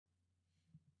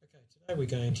Okay, today we're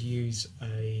going to use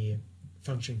a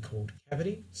function called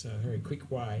cavity, so a very quick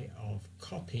way of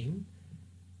copying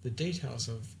the details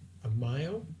of a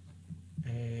mail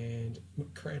and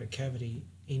create a cavity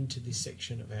into this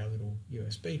section of our little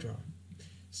USB drive.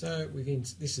 So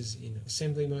this is in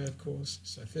assembly mode, of course.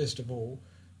 So first of all,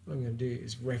 what I'm going to do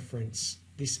is reference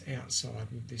this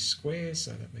outside with this square,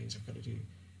 so that means I've got to do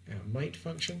our mate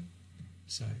function.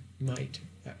 So mate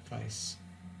that face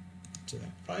to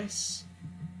that face,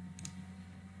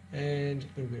 and a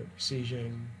little bit of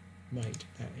precision, mate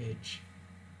that edge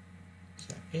to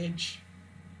that edge,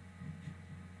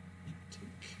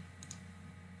 tick,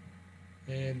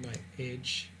 and mate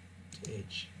edge to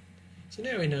edge. So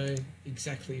now we know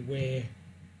exactly where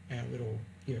our little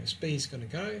USB is going to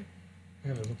go. We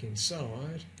have a look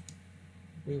inside.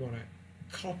 We want to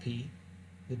copy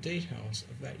the details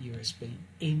of that USB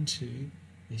into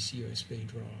this USB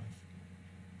drive.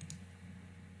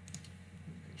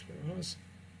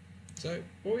 So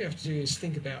all we have to do is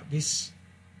think about this.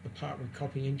 The part we're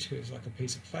copying into is like a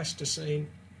piece of plasticine.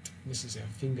 This is our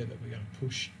finger that we're going to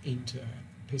push into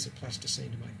a piece of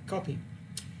plasticine to make a copy.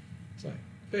 So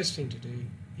first thing to do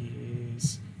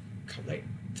is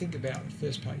think about the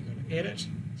first part you're going to edit.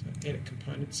 So edit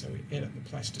components, so we edit the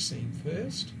plasticine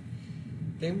first.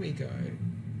 Then we go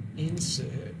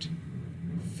insert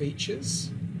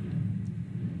features,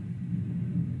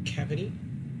 cavity.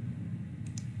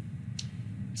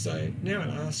 So now it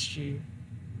asks you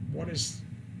what is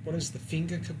the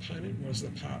finger component, what is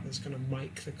the part that's going to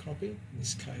make the copy. In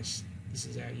this case, this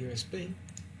is our USB.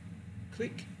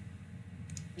 Click,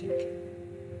 tick.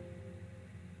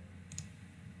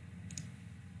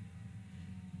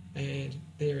 And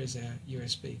there is our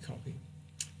USB copy.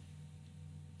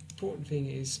 Important thing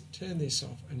is turn this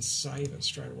off and save it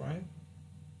straight away.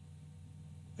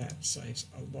 That saves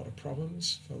a lot of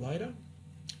problems for later.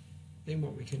 Then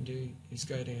what we can do is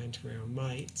go down to our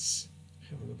mates,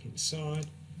 have a look inside.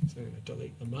 So I'm going to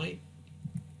delete the mate.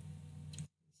 So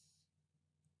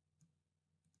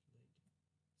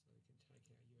we can take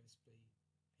our USB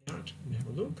out and have a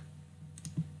look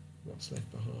what's left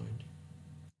behind.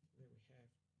 There we have an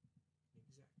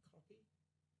exact copy of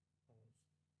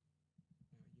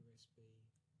our USB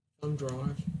thumb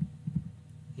drive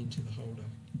into the holder.